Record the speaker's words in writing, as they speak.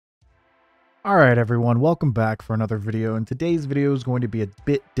Alright everyone, welcome back for another video, and today's video is going to be a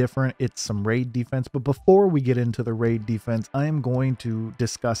bit different. It's some raid defense, but before we get into the raid defense, I am going to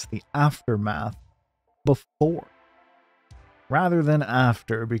discuss the aftermath before rather than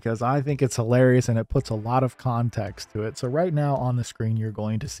after, because I think it's hilarious and it puts a lot of context to it. So right now on the screen, you're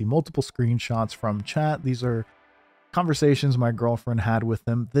going to see multiple screenshots from chat. These are conversations my girlfriend had with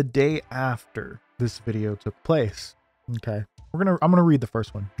them the day after this video took place. Okay, I'm gonna read the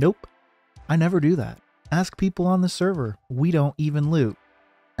first one. Nope. I never do that. Ask people on the server. We don't even loot.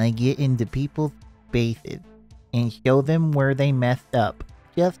 I get into people's bases and show them where they messed up.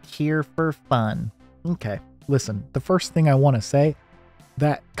 Just here for fun. Okay, listen, the first thing I want to say,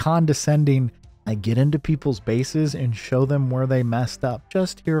 that condescending, I get into people's bases and show them where they messed up.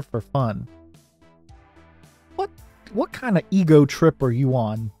 Just here for fun. What kind of ego trip are you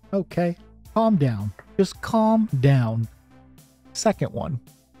on? Okay, calm down. Just calm down. Second one.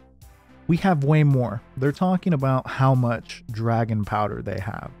 We have way more. They're talking about how much dragon powder they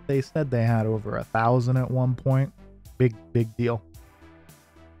have. They said they had over 1,000 at one point. Big deal.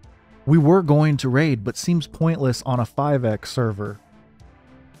 We were going to raid, but seems pointless on a 5x server.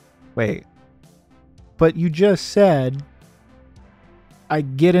 Wait. But you just said I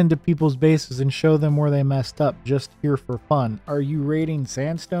get into people's bases and show them where they messed up just here for fun. Are you raiding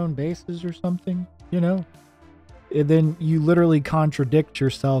sandstone bases or something? You know? And then you literally contradict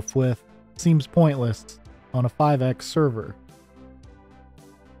yourself with seems pointless on a 5x server.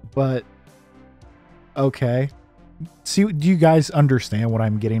 But okay. See, do you guys understand what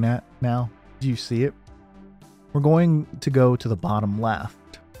I'm getting at now? Do you see it? We're going to go to the bottom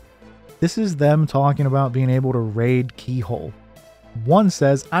left. This is them talking about being able to raid Keyhole. One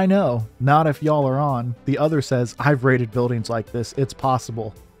says, I know, not if y'all are on. The other says, I've raided buildings like this. It's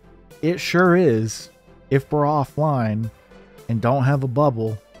possible. It sure is. If we're offline and don't have a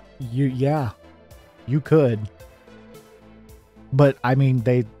bubble, yeah, you could. But I mean,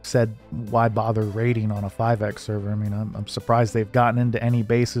 they said, why bother raiding on a 5x server? I mean, I'm surprised they've gotten into any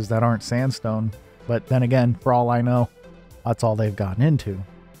bases that aren't sandstone. But then again, for all I know, that's all they've gotten into.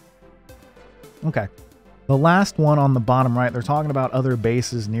 Okay. The last one on the bottom right, they're talking about other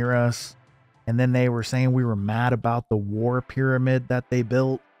bases near us. And then they were saying we were mad about the war pyramid that they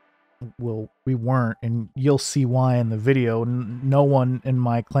built. Well, we weren't, and you'll see why in the video. No one in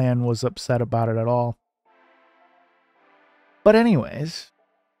my clan was upset about it at all. But anyways,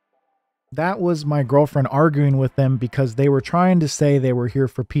 that was my girlfriend arguing with them because they were trying to say they were here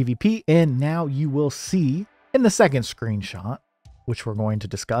for PvP, and now you will see in the second screenshot, which we're going to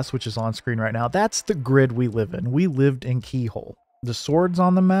discuss, which is on screen right now, that's the grid we live in. We lived in Keyhole. The swords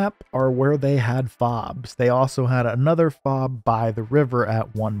on the map are where they had fobs. They also had another fob by the river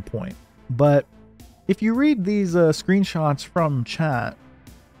at one point. But if you read these screenshots from chat,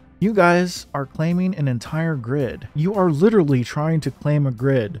 you guys are claiming an entire grid. You are literally trying to claim a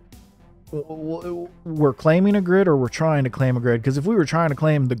grid. We're claiming a grid, or we're trying to claim a grid? Because if we were trying to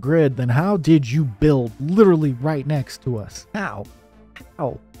claim the grid, then how did you build literally right next to us? How?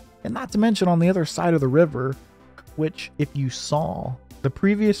 And not to mention on the other side of the river, which if you saw the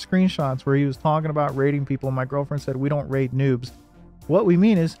previous screenshots where he was talking about raiding people, my girlfriend said we don't raid noobs. What we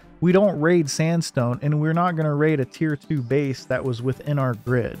mean is we don't raid sandstone, and we're not going to raid a tier 2 base that was within our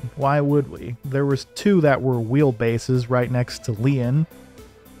grid. Why would we? There was 2 that were wheel bases right next to Leon.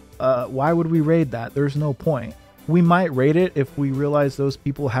 Why would we raid that? There's no point. We might raid it if we realize those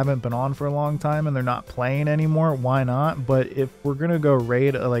people haven't been on for a long time and they're not playing anymore. Why not? But if we're going to go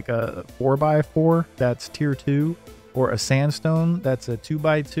raid like a 4x4 that's tier 2, or a sandstone that's a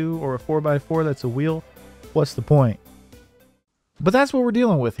 2x2, or a 4x4 that's a wheel, what's the point? But that's what we're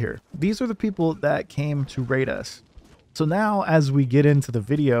dealing with here. These are the people that came to raid us. So now as we get into the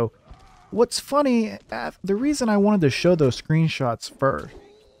video, what's funny, the reason I wanted to show those screenshots first,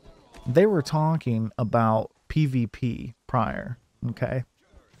 they were talking about PvP prior, okay?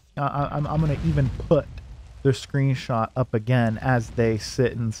 I'm going to even put the screenshot up again as they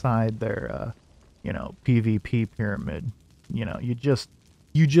sit inside their, you know, PvP pyramid. You know, you just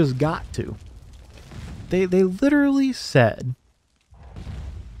got to. They literally said,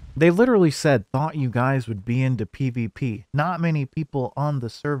 thought you guys would be into PvP. Not many people on the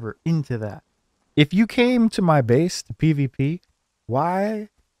server into that. If you came to my base to PvP, why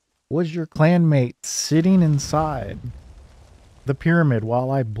was your clanmate sitting inside the pyramid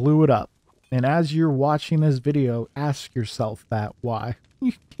while I blew it up? And as you're watching this video, ask yourself that why.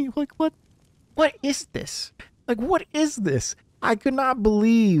 You're like, what is this? Like, what is this? I could not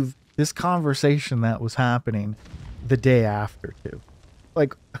believe this conversation that was happening the day after too.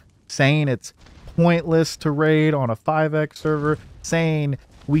 Like, saying it's pointless to raid on a 5x server, saying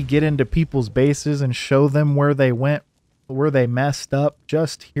we get into people's bases and show them where they went, where they messed up,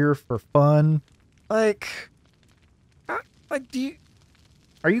 just here for fun. Like, are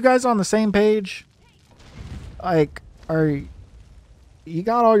you guys on the same page? Like, you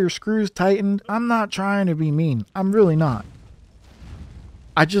got all your screws tightened? I'm not trying to be mean. I'm really not.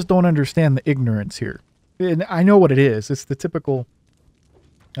 I just don't understand the ignorance here. And I know what it is. It's the typical,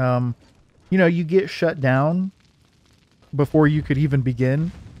 you get shut down before you could even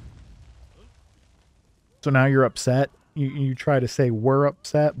begin. So now you're upset. You try to say we're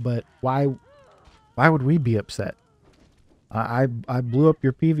upset, but why would we be upset? I blew up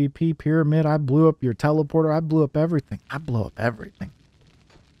your PvP pyramid. I blew up your teleporter. I blew up everything. I blew up everything.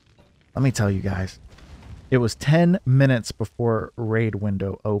 Let me tell you guys. It was 10 minutes before raid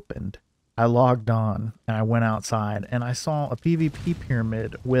window opened. I logged on and I went outside and I saw a PvP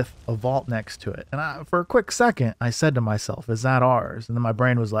pyramid with a vault next to it. And for a quick second, I said to myself, is that ours? And then my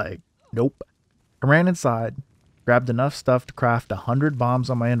brain was like, nope. I ran inside, grabbed enough stuff to craft 100 bombs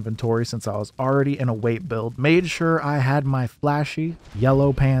on my inventory since I was already in a weight build, made sure I had my flashy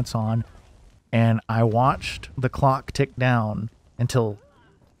yellow pants on, and I watched the clock tick down until,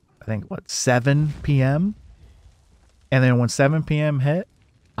 I think, 7 p.m.? And then when 7 p.m. hit,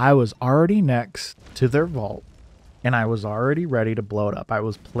 I was already next to their vault, and I was already ready to blow it up. I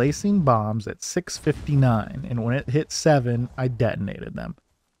was placing bombs at 6:59, and when it hit 7, I detonated them.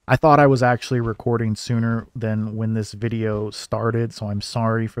 I thought I was actually recording sooner than when this video started, so I'm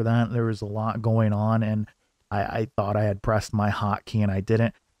sorry for that. There was a lot going on, and I thought I had pressed my hotkey, and I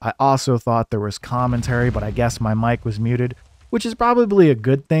didn't. I also thought there was commentary, but I guess my mic was muted, which is probably a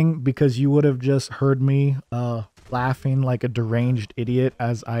good thing because you would have just heard me laughing like a deranged idiot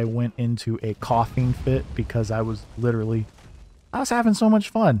as I went into a coughing fit because I was having so much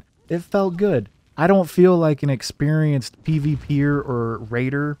fun. It felt good. I don't feel like an experienced PvPer or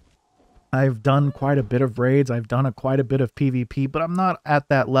raider. I've done quite a bit of raids. I've done quite a bit of PvP, but I'm not at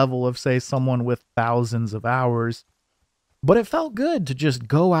that level of, say, someone with thousands of hours. But it felt good to just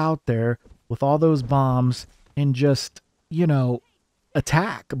go out there with all those bombs and just,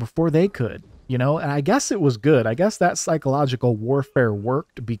 attack before they could. And I guess it was good. I guess that psychological warfare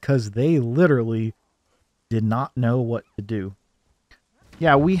worked because they literally did not know what to do.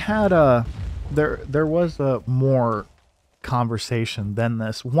 Yeah, we had there was a more conversation than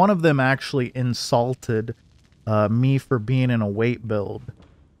this. One of them actually insulted me for being in a weight build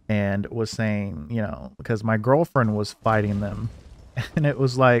and was saying, because my girlfriend was fighting them. And it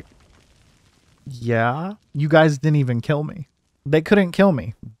was like, yeah, you guys didn't even kill me. They couldn't kill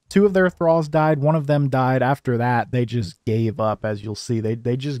me. 2 of their thralls died. 1 of them died. After that, they just gave up, as you'll see.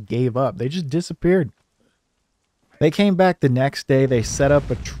 They just gave up. They just disappeared. They came back the next day. They set up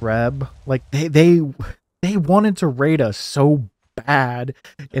a treb. Like, they wanted to raid us so bad,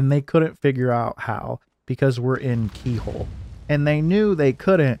 and they couldn't figure out how because we're in Keyhole. And they knew they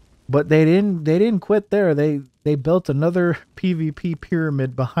couldn't, but they didn't quit there. They built another PvP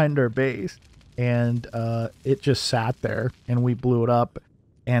pyramid behind our base. And it just sat there, and we blew it up,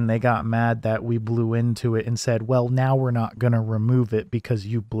 and they got mad that we blew into it and said, well, now we're not going to remove it because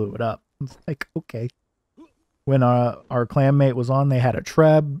you blew it up. It's like, okay. When our clanmate was on, they had a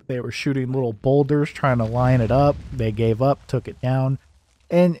treb. They were shooting little boulders, trying to line it up. They gave up, took it down.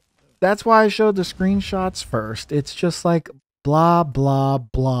 And that's why I showed the screenshots first. It's just like blah, blah,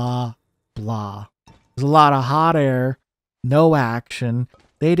 blah, blah. There's a lot of hot air, no action.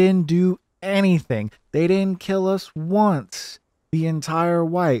 They didn't do anything. They didn't kill us once the entire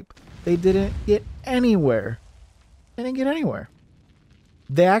wipe. They didn't get anywhere. They didn't get anywhere.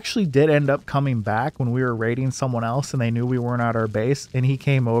 They actually did end up coming back when we were raiding someone else and they knew we weren't at our base, and he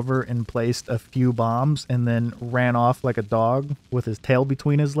came over and placed a few bombs and then ran off like a dog with his tail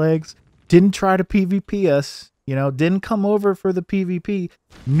between his legs. Didn't try to PvP us, didn't come over for the PvP,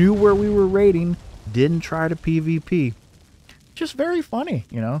 knew where we were raiding, didn't try to PvP. Just very funny,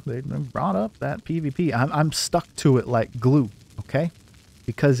 they brought up that PvP. I'm stuck to it like glue, okay?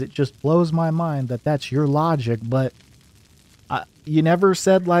 Because it just blows my mind that that's your logic, but you never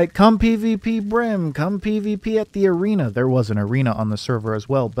said, like, come PvP Brim, come PvP at the arena. There was an arena on the server as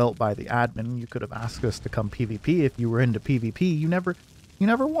well, built by the admin. You could have asked us to come PvP if you were into PvP. You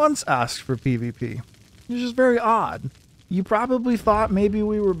never once asked for PvP. It's just very odd. You probably thought maybe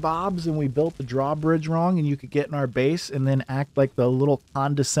we were Bobs and we built the drawbridge wrong and you could get in our base and then act like the little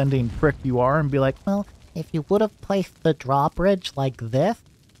condescending prick you are and be like, well, if you would have placed the drawbridge like this,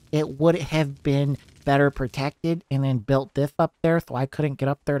 it would have been better protected, and then built this up there so I couldn't get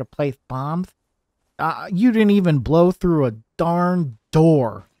up there to place bombs. You didn't even blow through a darn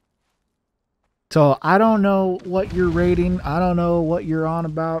door. So I don't know what you're rating. I don't know what you're on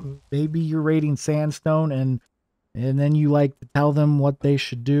about. Maybe you're rating Sandstone and then you like to tell them what they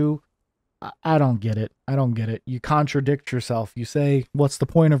should do. I don't get it. I don't get it. You contradict yourself. You say, what's the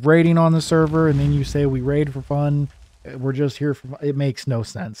point of raiding on the server? And then you say, we raid for fun. We're just here for fun. It makes no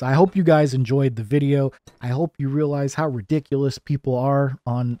sense. I hope you guys enjoyed the video. I hope you realize how ridiculous people are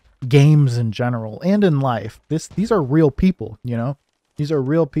on games in general and in life. These are real people, you know? These are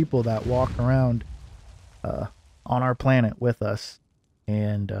real people that walk around on our planet with us.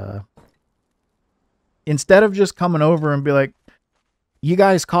 And instead of just coming over and be like, you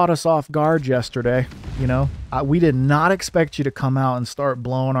guys caught us off guard yesterday, you know? We did not expect you to come out and start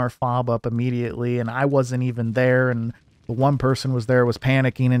blowing our fob up immediately, and I wasn't even there, and the one person was there was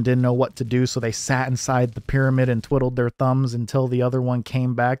panicking and didn't know what to do, so they sat inside the pyramid and twiddled their thumbs until the other one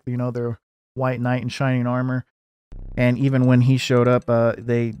came back, you know, their white knight in shining armor. And even when he showed up,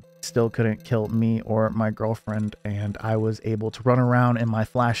 they still couldn't kill me or my girlfriend, and I was able to run around in my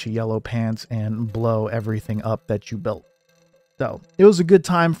flashy yellow pants and blow everything up that you built. So it was a good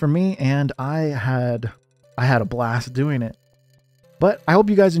time for me, and I had a blast doing it. But I hope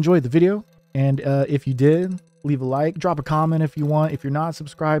you guys enjoyed the video, and if you did, leave a like, drop a comment if you want. If you're not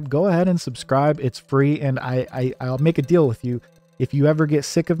subscribed, go ahead and subscribe. It's free, and I'll make a deal with you. If you ever get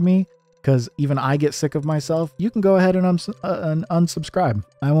sick of me, because even I get sick of myself, you can go ahead and unsubscribe.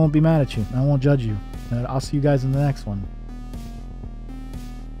 I won't be mad at you. I won't judge you. And I'll see you guys in the next one.